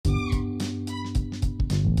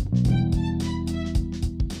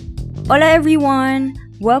Hola everyone!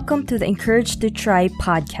 Welcome to the Encourage to Try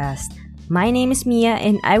podcast. My name is Mia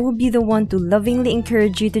and I will be the one to lovingly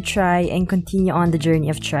encourage you to try and continue on the journey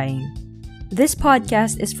of trying. This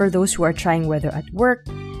podcast is for those who are trying whether at work,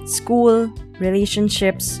 school,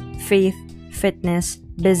 relationships, faith, fitness,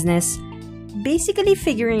 business, basically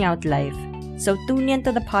figuring out life. So tune in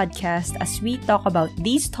to the podcast as we talk about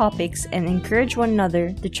these topics and encourage one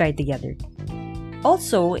another to try together.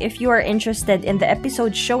 Also, if you are interested in the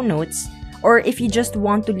episode show notes, or if you just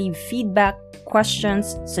want to leave feedback,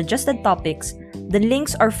 questions, suggested topics, the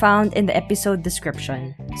links are found in the episode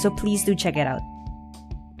description. So please do check it out.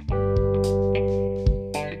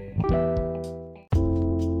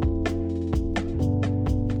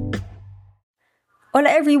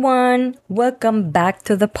 Hola everyone! Welcome back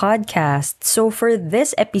to the podcast. So for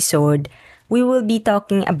this episode, we will be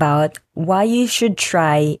talking about why you should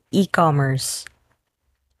try e-commerce.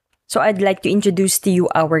 So I'd like to introduce to you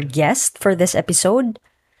our guest for this episode.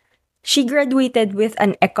 She graduated with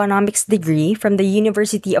an economics degree from the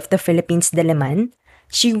University of the Philippines, Diliman.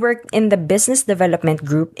 She worked in the business development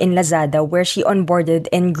group in Lazada where she onboarded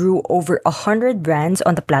and grew over 100 brands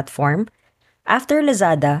on the platform. After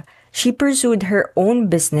Lazada, she pursued her own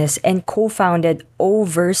business and co-founded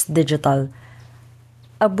Overse Digital,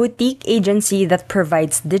 a boutique agency that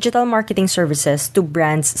provides digital marketing services to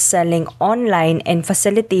brands selling online and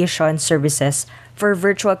facilitation services for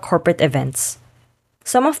virtual corporate events.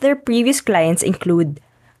 Some of their previous clients include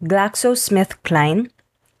GlaxoSmithKline,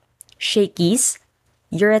 Shakey's,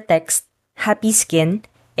 Uratex, Happy Skin,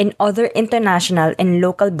 and other international and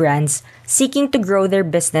local brands seeking to grow their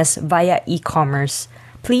business via e-commerce.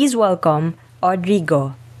 Please welcome Audrey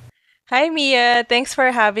Go. Hi, Mia. Thanks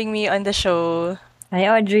for having me on the show. Hi,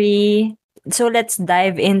 Audrey. So let's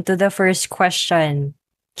dive into the first question.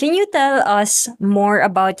 Can you tell us more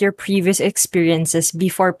about your previous experiences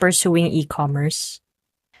before pursuing e-commerce?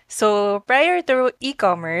 So, prior to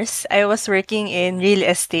e-commerce, I was working in real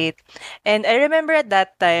estate. And I remember at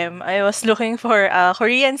that time, I was looking for a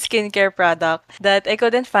Korean skincare product that I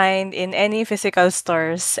couldn't find in any physical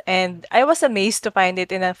stores. And I was amazed to find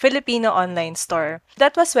it in a Filipino online store.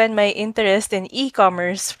 That was when my interest in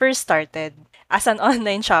e-commerce first started as an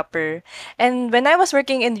online shopper. And when I was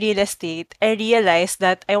working in real estate, I realized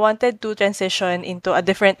that I wanted to transition into a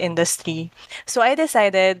different industry. So I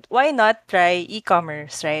decided, why not try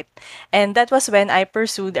e-commerce, right? And that was when I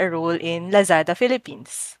pursued a role in Lazada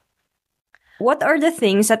Philippines. What are the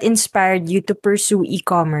things that inspired you to pursue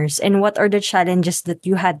e-commerce and what are the challenges that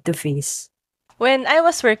you had to face? When I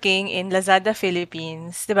was working in Lazada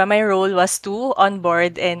Philippines, diba, my role was to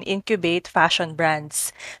onboard and incubate fashion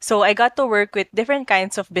brands. So I got to work with different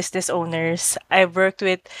kinds of business owners. I've worked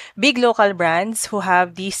with big local brands who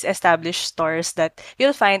have these established stores that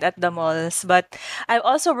you'll find at the malls. But I've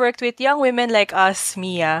also worked with young women like us,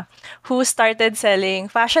 Mia, who started selling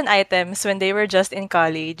fashion items when they were just in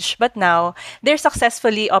college. But now, they're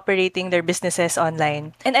successfully operating their businesses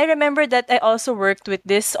online. And I remember that I also worked with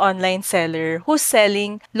this online seller who's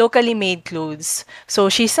selling locally made clothes. So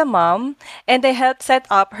she's a mom, and I helped set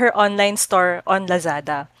up her online store on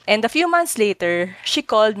Lazada. And a few months later, she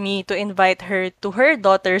called me to invite her to her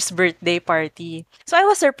daughter's birthday party. So I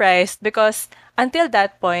was surprised because until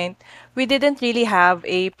that point, we didn't really have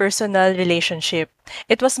a personal relationship.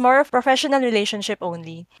 It was more of professional relationship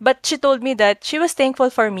only. But she told me that she was thankful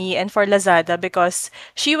for me and for Lazada because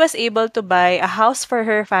she was able to buy a house for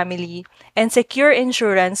her family and secure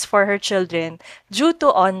insurance for her children due to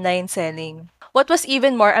online selling. What was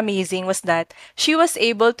even more amazing was that she was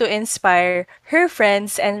able to inspire her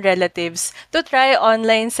friends and relatives to try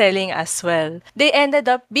online selling as well. They ended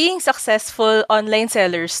up being successful online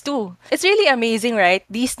sellers too. It's really amazing, right?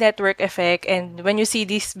 This network effect, and when you see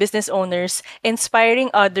these business owners inspiring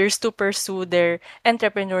others to pursue their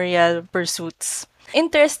entrepreneurial pursuits.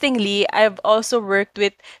 Interestingly, I've also worked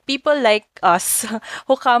with people like us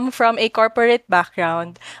who come from a corporate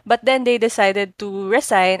background, but then they decided to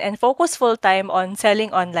resign and focus full time on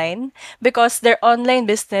selling online because their online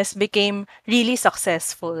business became really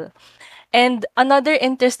successful. And another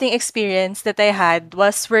interesting experience that I had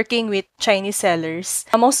was working with Chinese sellers.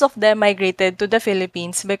 Most of them migrated to the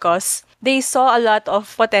Philippines because they saw a lot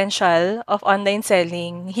of potential of online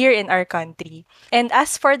selling here in our country. And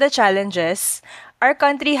as for the challenges, our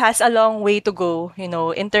country has a long way to go,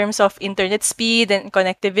 in terms of internet speed and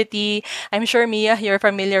connectivity. I'm sure, Mia, you're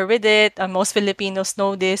familiar with it. Most Filipinos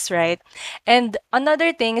know this, right? And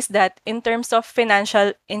another thing is that in terms of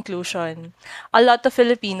financial inclusion, a lot of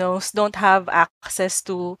Filipinos don't have access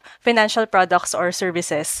to financial products or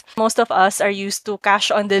services. Most of us are used to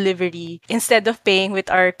cash on delivery instead of paying with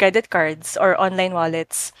our credit cards or online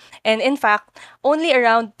wallets. And in fact, only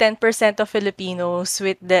around 10% of Filipinos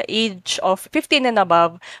with the age of 15 and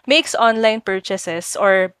above makes online purchases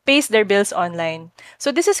or pays their bills online.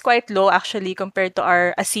 So this is quite low actually compared to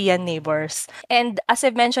our ASEAN neighbors. And as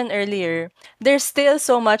I've mentioned earlier, there's still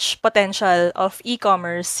so much potential of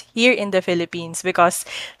e-commerce here in the Philippines because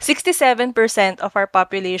 67% of our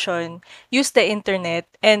population use the internet,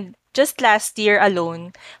 and just last year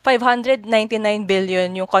alone, 599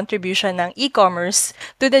 billion yung contribution ng e-commerce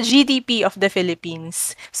to the GDP of the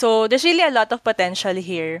Philippines. So there's really a lot of potential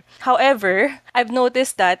here. However, I've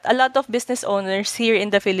noticed that a lot of business owners here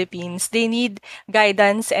in the Philippines, they need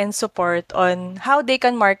guidance and support on how they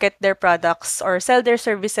can market their products or sell their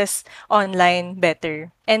services online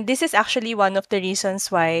better. And this is actually one of the reasons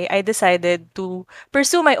why I decided to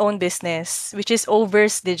pursue my own business, which is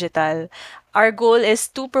Overs Digital. Our goal is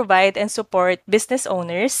to provide and support business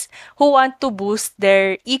owners who want to boost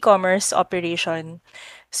their e-commerce operation.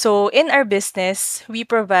 So in our business, we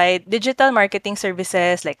provide digital marketing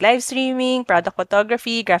services like live streaming, product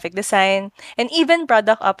photography, graphic design, and even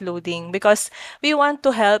product uploading because we want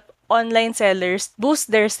to help online sellers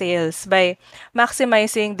boost their sales by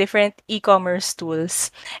maximizing different e-commerce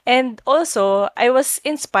tools. And also, I was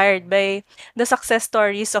inspired by the success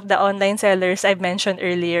stories of the online sellers I've mentioned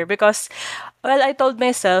earlier because, well, I told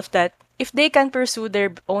myself that if they can pursue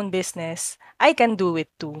their own business, I can do it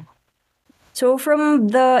too. So, from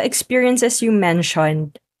the experiences you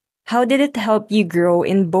mentioned, how did it help you grow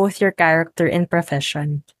in both your character and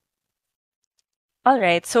profession? All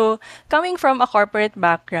right. So, coming from a corporate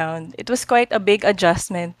background, it was quite a big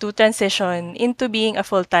adjustment to transition into being a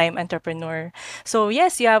full-time entrepreneur. So,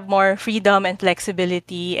 yes, you have more freedom and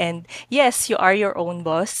flexibility, and yes, you are your own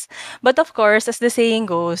boss. But of course, as the saying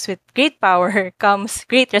goes, with great power comes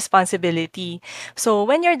great responsibility. So,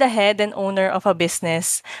 when you're the head and owner of a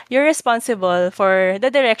business, you're responsible for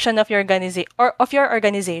the direction of your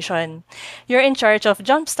organization. You're in charge of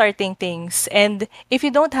jump-starting things, and if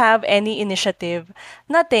you don't have any initiative,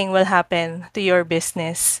 nothing will happen to your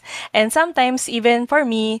business. And sometimes, even for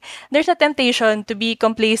me, there's a temptation to be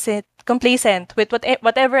complacent with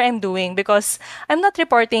whatever I'm doing because I'm not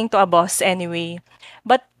reporting to a boss anyway.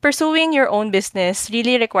 But pursuing your own business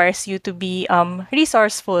really requires you to be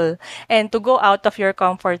resourceful and to go out of your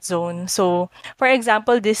comfort zone. So, for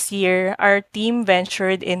example, this year, our team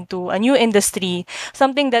ventured into a new industry,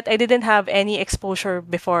 something that I didn't have any exposure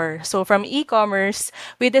before. So, from e-commerce,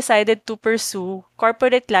 we decided to pursue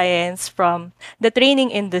corporate clients from the training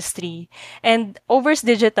industry. And Overs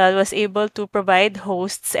Digital was able to provide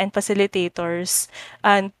hosts and facilitators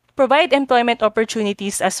and provide employment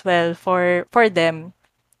opportunities as well for them.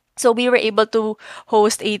 So we were able to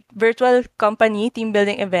host a virtual company team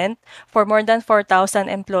building event for more than 4,000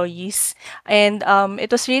 employees. And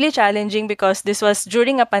it was really challenging because this was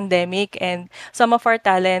during a pandemic and some of our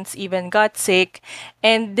talents even got sick.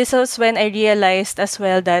 And this was when I realized as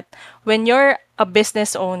well that when you're a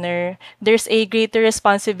business owner, there's a greater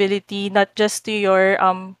responsibility not just to your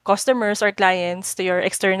customers or clients, to your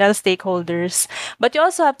external stakeholders, but you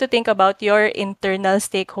also have to think about your internal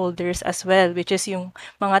stakeholders as well, which is yung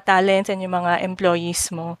mga talents and yung mga employees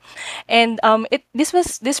mo. And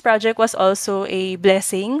this project was also a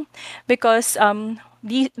blessing because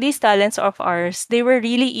these talents of ours, they were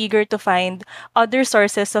really eager to find other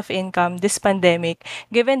sources of income this pandemic,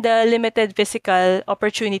 given the limited physical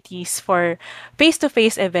opportunities for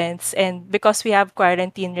face-to-face events and because we have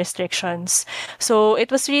quarantine restrictions. So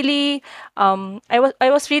it was really, I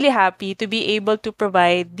was really happy to be able to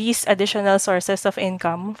provide these additional sources of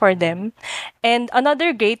income for them. And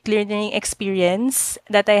another great learning experience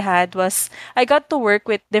that I had was I got to work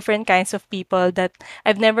with different kinds of people that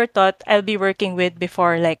I've never thought I'll be working with before,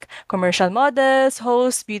 like commercial models,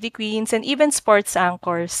 hosts, beauty queens, and even sports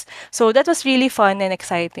anchors. So that was really fun and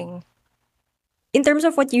exciting. In terms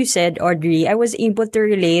of what you said, Audrey, I was able to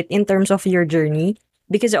relate in terms of your journey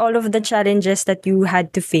because all of the challenges that you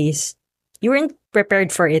had to face, you weren't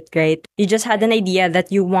prepared for it, right? You just had an idea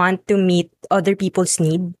that you want to meet other people's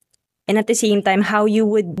need. And at the same time, how you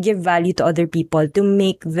would give value to other people to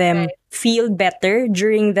make them Right. feel better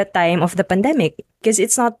during the time of the pandemic. Because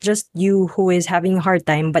it's not just you who is having a hard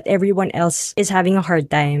time, but everyone else is having a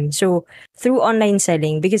hard time. So through online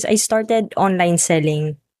selling, because I started online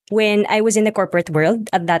selling when I was in the corporate world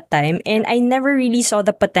at that time, and I never really saw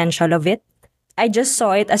the potential of it. I just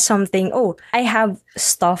saw it as something, oh, I have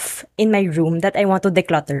stuff in my room that I want to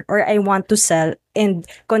declutter or I want to sell and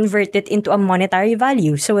convert it into a monetary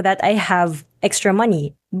value so that I have extra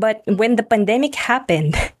money. But when the pandemic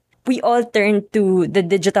happened, we all turned to the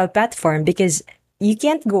digital platform because you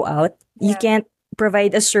can't go out, you Yeah. can't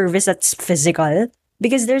provide a service that's physical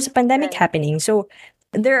because there's a pandemic Right. happening. So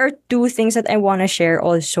there are two things that I want to share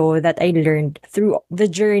also that I learned through the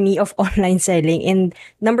journey of online selling. And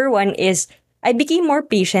number one is I became more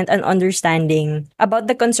patient and understanding about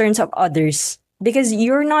the concerns of others because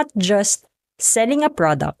you're not just selling a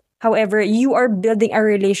product. However, you are building a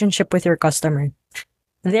relationship with your customer.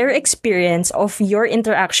 Their experience of your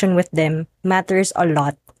interaction with them matters a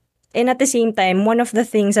lot. And at the same time, one of the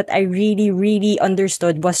things that I really, really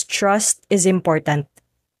understood was trust is important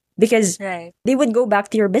because Right. they would go back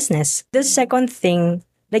to your business. The second thing,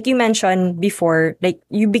 like you mentioned before, like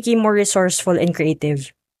you became more resourceful and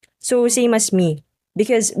creative. So same Mhm. as me.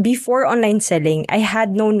 Because before online selling, I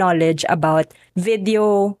had no knowledge about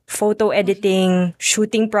video, photo editing,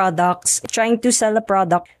 shooting products, trying to sell a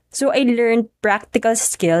product. So I learned practical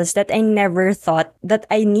skills that I never thought that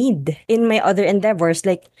I need in my other endeavors.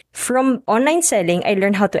 Like from online selling, I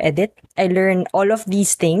learned how to edit. I learned all of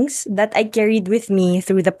these things that I carried with me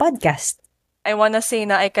through the podcast. I wanna say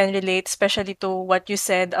na I can relate especially to what you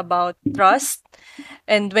said about trust.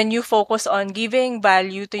 And when you focus on giving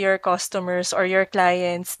value to your customers or your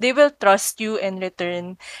clients, they will trust you in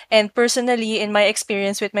return. And personally, in my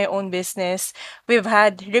experience with my own business, we've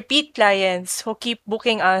had repeat clients who keep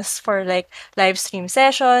booking us for like live stream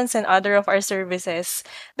sessions and other of our services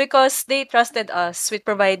because they trusted us with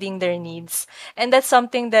providing their needs. And that's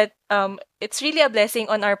something that it's really a blessing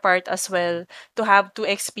on our part as well to have to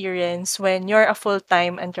experience when you're a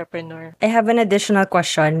full-time entrepreneur. I have an additional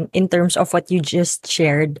question in terms of what you just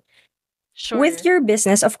shared. With Sure. your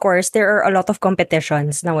business, of course, there are a lot of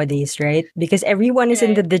competitions nowadays, right? Because everyone is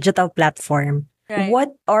in the Right. digital platform. Right.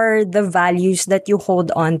 What are the values that you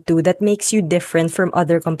hold on to that makes you different from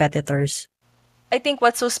other competitors? I think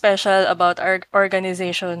what's so special about our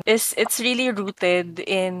organization is it's really rooted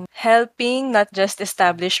in helping not just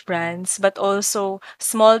established brands, but also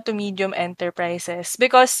small to medium enterprises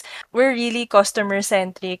because we're really customer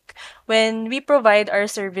centric. When we provide our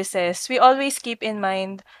services, we always keep in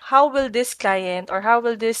mind how will this client or how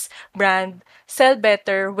will this brand sell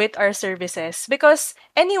better with our services because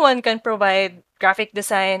anyone can provide graphic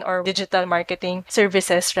design or digital marketing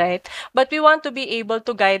services, right? But we want to be able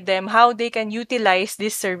to guide them how they can utilize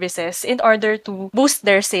these services in order to boost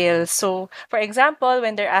their sales. So, for example,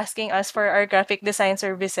 when they're asking us for our graphic design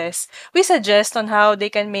services, we suggest on how they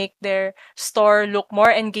can make their store look more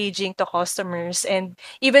engaging to customers. And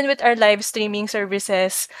even with our live streaming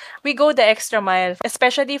services, we go the extra mile,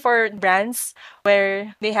 especially for brands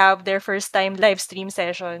where they have their first time live stream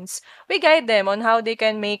sessions. We guide them on how they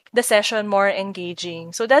can make the session more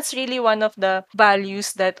engaging. So that's really one of the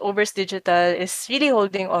values that Overs Digital is really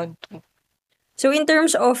holding on to. So, in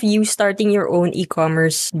terms of you starting your own e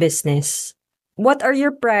commerce business, what are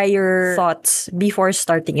your prior thoughts before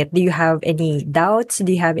starting it? Do you have any doubts?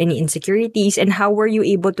 Do you have any insecurities? And how were you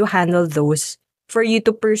able to handle those for you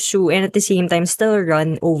to pursue and at the same time still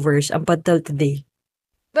run overs up until today?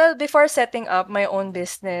 Well, before setting up my own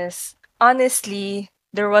business, honestly,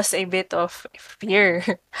 there was a bit of fear.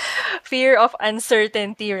 Fear of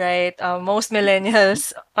uncertainty, right? Most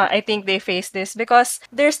millennials, I think they face this because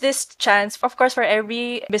there's this chance, of course, for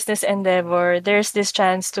every business endeavor, there's this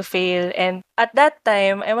chance to fail. And at that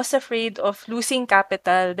time, I was afraid of losing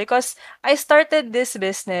capital because I started this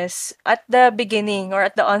business at the beginning or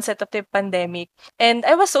at the onset of the pandemic. And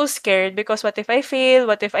I was so scared because what if I fail?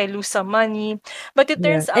 What if I lose some money? But it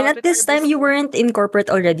Yeah. turns And out at with our this time, you business, weren't in corporate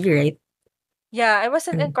already, right? yeah, I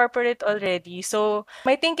wasn't in Mm. corporate already. So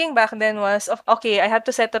my thinking back then was of okay, I have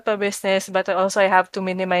to set up a business, but also I have to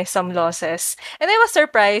minimize some losses. And I was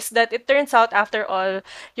surprised that it turns out after all,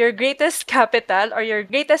 your greatest capital or your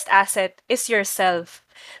greatest asset is yourself.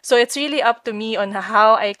 So it's really up to me on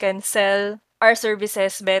how I can sell our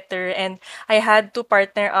services better, and I had to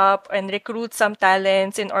partner up and recruit some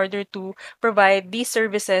talents in order to provide these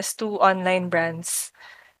services to online brands.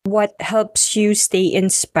 What helps you stay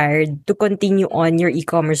inspired to continue on your e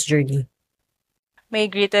commerce journey? My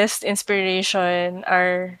greatest inspiration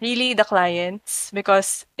are really the clients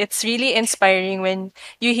because it's really inspiring when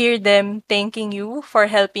you hear them thanking you for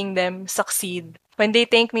helping them succeed. When they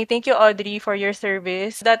thank me, thank you, Audrey, for your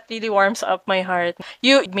service. That really warms up my heart.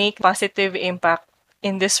 You make positive impact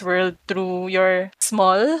in this world through your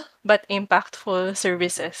small but impactful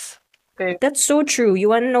services. Okay. That's so true. You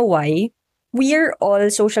want to know why? We are all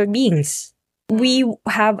social beings. We Mm.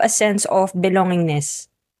 have a sense of belongingness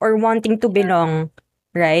or wanting to Yeah. belong,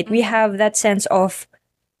 right? We Mm-hmm. have that sense of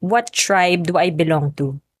what tribe do I belong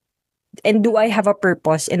to? And do I have a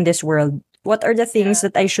purpose in this world? What are the things Yeah.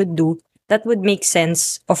 that I should do that would make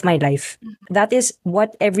sense of my life? Mhm. That is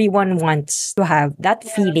what everyone wants to have, that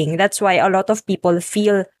Yeah. feeling. That's why a lot of people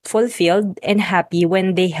feel fulfilled and happy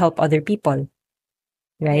when they help other people,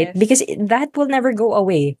 right? Yes. Because that will never go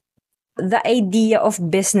away. The idea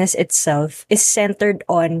of business itself is centered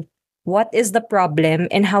on what is the problem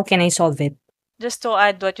and how can I solve it. Just to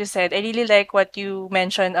add what you said, I really like what you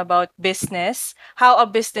mentioned about business, how a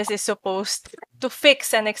business is supposed to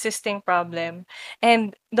fix an existing problem.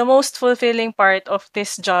 And the most fulfilling part of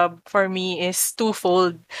this job for me is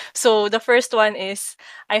twofold. So the first one is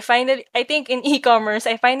I think in e-commerce,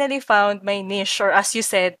 I finally found my niche, or as you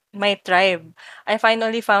said, my tribe. I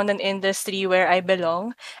finally found an industry where I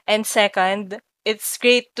belong. And second, it's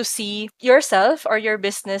great to see yourself or your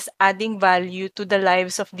business adding value to the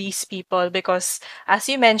lives of these people because, as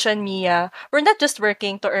you mentioned, Mia, we're not just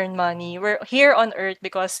working to earn money. We're here on earth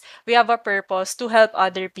because we have a purpose to help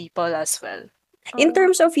other people as well. In Oh.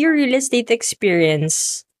 terms of your real estate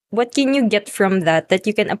experience, what can you get from that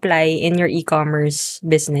you can apply in your e-commerce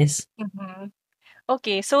business? Mhm.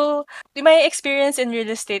 Okay, so my experience in real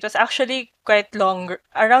estate was actually quite long,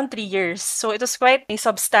 around 3 years. So it was quite a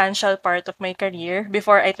substantial part of my career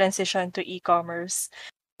before I transitioned to e-commerce.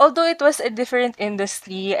 Although it was a different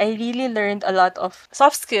industry, I really learned a lot of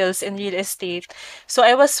soft skills in real estate. So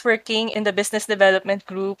I was working in the business development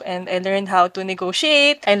group and I learned how to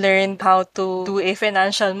negotiate. I learned how to do a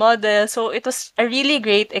financial model. So it was a really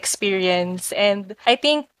great experience. And I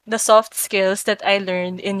think the soft skills that I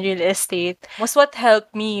learned in real estate was what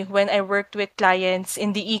helped me when I worked with clients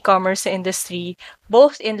in the e-commerce industry,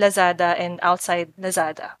 both in Lazada and outside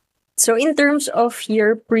Lazada. So in terms of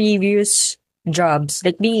your previous jobs,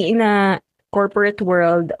 like being in a corporate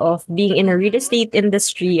world of being in a real Mhm. estate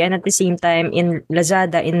industry and at the same time in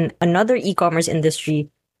Lazada in another e-commerce industry,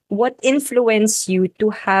 what influenced you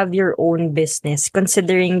to have your own business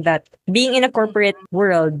considering that being in a corporate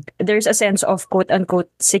world, there's a sense of quote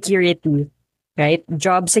unquote security, right?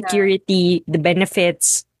 Job Yeah. security, the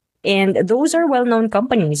benefits, and those are well-known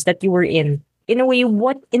companies that you were in a way,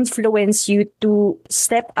 what influenced you to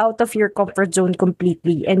step out of your comfort zone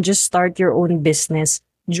completely and just start your own business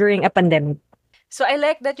during a pandemic? So I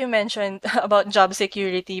like that you mentioned about job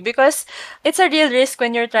security because it's a real risk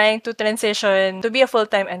when you're trying to transition to be a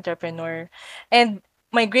full-time entrepreneur. And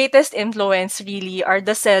my greatest influence really are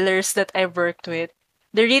the sellers that I've worked with.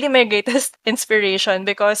 They're really my greatest inspiration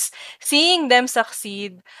because seeing them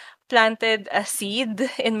succeed planted a seed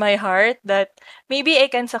in my heart that maybe I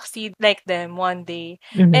can succeed like them one day.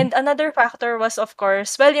 Mhm. And another factor was, of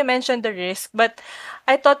course, well, you mentioned the risk, but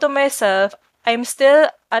I thought to myself, I'm still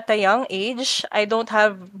at a young age. I don't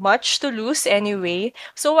have much to lose anyway.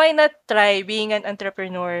 So why not try being an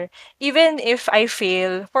entrepreneur? Even if I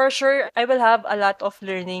fail, for sure, I will have a lot of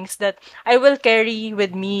learnings that I will carry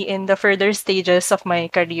with me in the further stages of my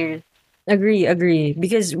career. Agree, agree.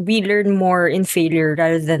 Because we learn more in failure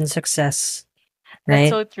rather than success, That's right?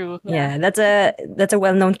 so true. Yeah. Yeah, that's a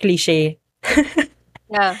well-known cliche.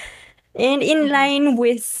 Yeah. And in Mhm. line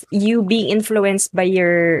with you being influenced by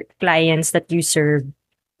your clients that you serve,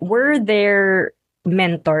 were Mhm. there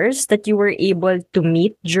mentors that you were able to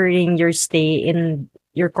meet during your stay in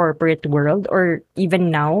your corporate world or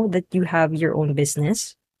even now that you have your own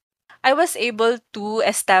business? I was able to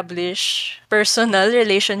establish personal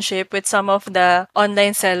relationship with some of the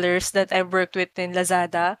online sellers that I've worked with in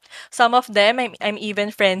Lazada. Some of them I'm even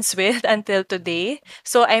friends with until today.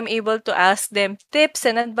 So I'm able to ask them tips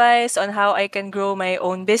and advice on how I can grow my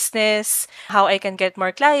own business, how I can get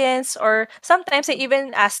more clients, or sometimes I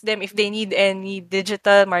even ask them if they need any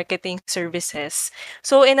digital marketing services.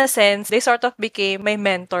 So in a sense, they sort of became my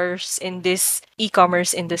mentors in this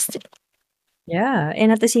e-commerce industry. Yeah.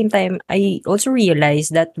 And at the same time, I also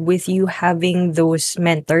realized that with you having those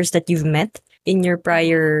mentors that you've met in your Mhm.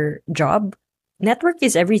 prior job, network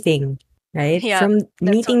is everything, right? Yeah, From that's so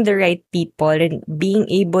meeting the true. right people and being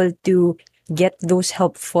able to get those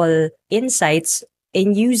helpful insights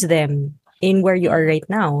and use them in where you are Mhm. right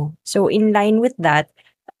now. So, in line with that,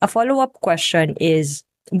 a follow up question is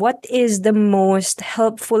what is the most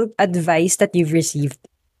helpful advice that you've received?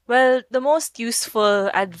 Well, the most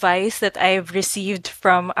useful advice that I've received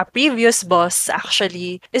from a previous boss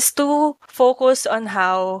actually is to focus on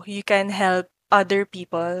how you can help other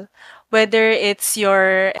people. whether it's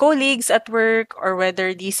your colleagues at work or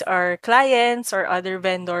whether these are clients or other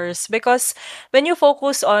vendors. Because when you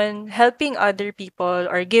focus on helping other people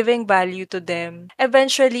or giving value to them,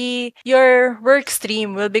 eventually your work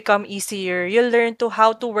stream will become easier. You'll learn to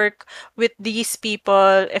how to work with these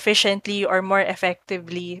people efficiently or more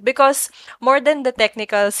effectively. Because more than the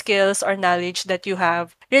technical skills or knowledge that you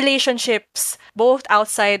have, relationships, both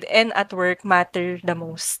outside and at work, matter the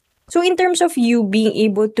most. So in terms of you being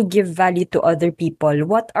able to give value to other people,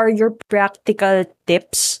 what are your practical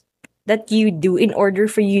tips that you do in order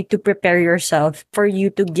for you to prepare yourself for you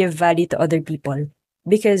to give value to other people?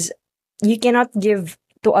 Because you cannot give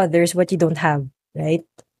to others what you don't have, right?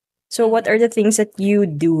 So what are Mhm. the things that you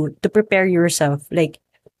do to prepare yourself? Like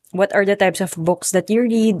what are the types of books that you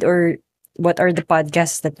read, or what are the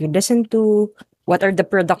podcasts that you listen to? What are the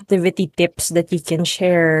productivity tips that you can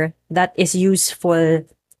share that is useful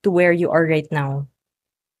to where you are right now?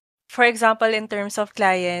 For example, in terms of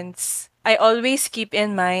clients, I always keep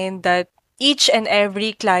in mind that each and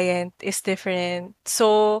every client is different.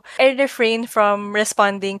 So I refrain from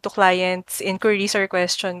responding to clients' inquiries or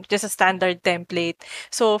questions, just a standard template.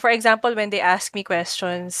 So for example, when they ask me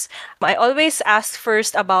questions, I always ask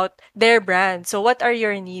first about their brand. So what are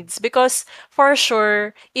your needs? Because for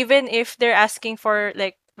sure, even if they're asking for,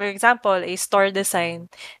 like, for example, a store design,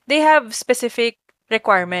 they have specific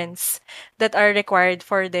requirements that are required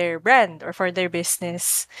for their brand or for their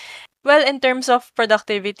business. Well, in terms of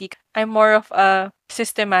productivity, I'm more of a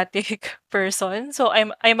systematic person. So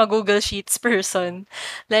I'm a Google Sheets person.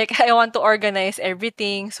 Like I want to organize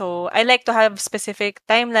everything. So I like to have specific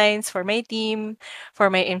timelines for my team, for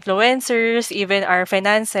my influencers, even our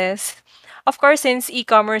finances. Of course, since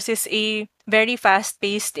e-commerce is a very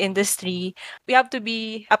fast-paced industry, we have to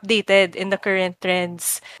be updated in the current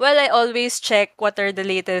trends. Well, I always check what are the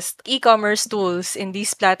latest e-commerce tools in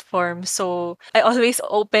these platforms. So I always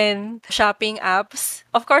open shopping apps.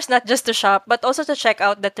 Of course, not just to shop, but also to check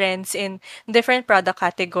out the trends in different product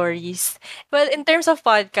categories. Well, in terms of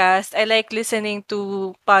podcast, I like listening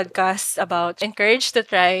to podcasts about Encourage to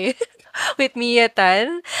Try with Mia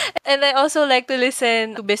Tan. And I also like to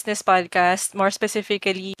listen to business podcasts, more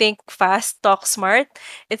specifically Think Fast, Talk Smart.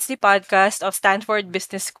 It's the podcast of Stanford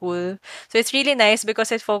Business School. So it's really nice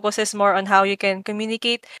because it focuses more on how you can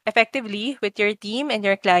communicate effectively with your team and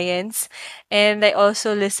your clients. And I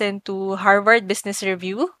also listen to Harvard Business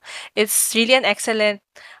Review. It's really an excellent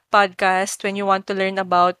podcast when you want to learn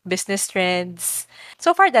about business trends.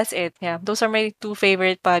 So far, that's it. Yeah, those are my two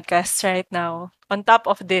favorite podcasts right now. On top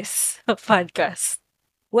of this podcast.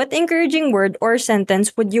 What encouraging word or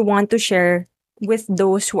sentence would you want to share with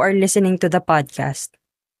those who are listening to the podcast?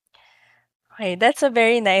 Okay, that's a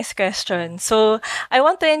very nice question. So, I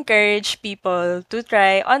want to encourage people to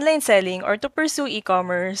try online selling or to pursue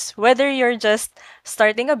e-commerce. Whether you're just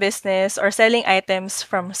starting a business or selling items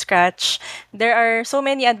from scratch, there are so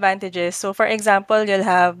many advantages. So, for example, you'll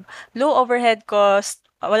have low overhead cost,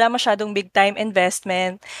 wala masyadong big time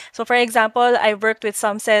investment. So for example, I worked with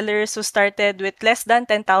some sellers who started with less than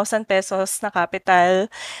 10,000 pesos na capital.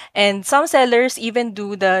 And some sellers even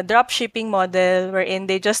do the drop shipping model wherein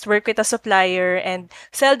they just work with a supplier and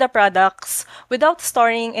sell the products without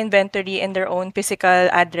storing inventory in their own physical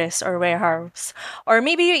address or warehouse. Or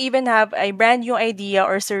maybe you even have a brand new idea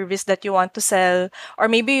or service that you want to sell, or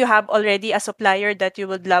maybe you have already a supplier that you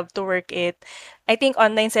would love to work it. I think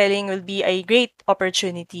online selling will be a great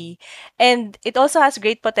opportunity. And it also has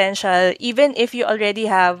great potential even if you already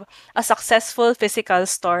have a successful physical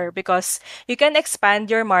store, because you can expand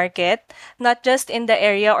your market not just in the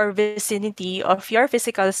area or vicinity of your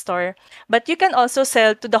physical store, but you can also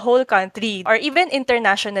sell to the whole country or even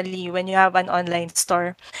internationally when you have an online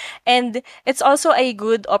store. And it's also a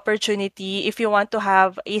good opportunity if you want to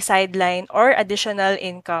have a sideline or additional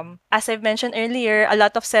income. As I've mentioned earlier, a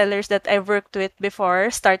lot of sellers that I've worked with before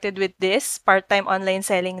started with this part-time online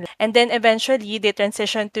selling, and then eventually they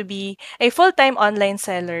transitioned to be a full-time online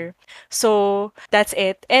seller. So that's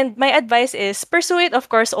it. And my advice is pursue it, of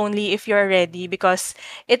course, only if you're ready, because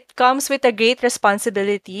it comes with a great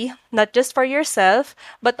responsibility, not just for yourself,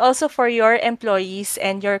 but also for your employees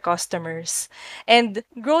and your customers. And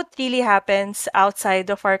growth really happens outside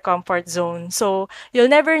of our comfort zone. So you'll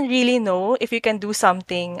never really know if you can do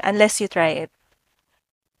something unless you try it.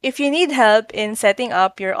 If you need help in setting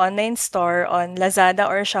up your online store on Lazada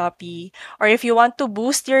or Shopee, or if you want to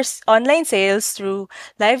boost your online sales through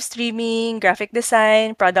live streaming, graphic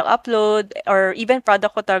design, product upload, or even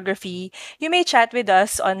product photography, you may chat with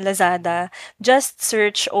us on Lazada. Just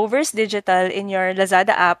search Overs Digital in your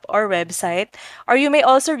Lazada app or website, or you may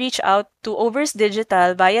also reach out to Overs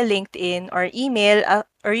Digital via LinkedIn or email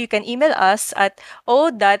or you can email us at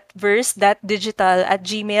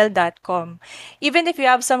o.verse.digital@gmail.com. Even if you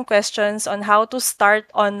have some questions on how to start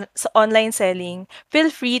on online selling, feel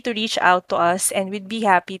free to reach out to us and we'd be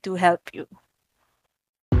happy to help you.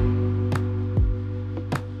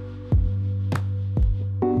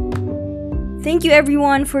 Thank you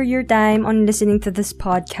everyone for your time on listening to this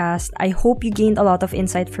podcast. I hope you gained a lot of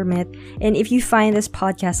insight from it. And if you find this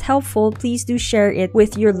podcast helpful, please do share it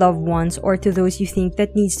with your loved ones or to those you think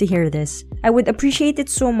that needs to hear this. I would appreciate it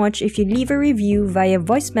so much if you leave a review via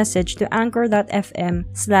voice message to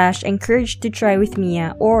anchor.fm/encouraged to try with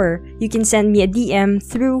Mia, or you can send me a DM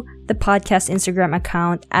through the podcast Instagram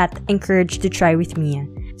account at encouraged to try with Mia.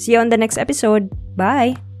 See you on the next episode.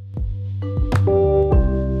 Bye!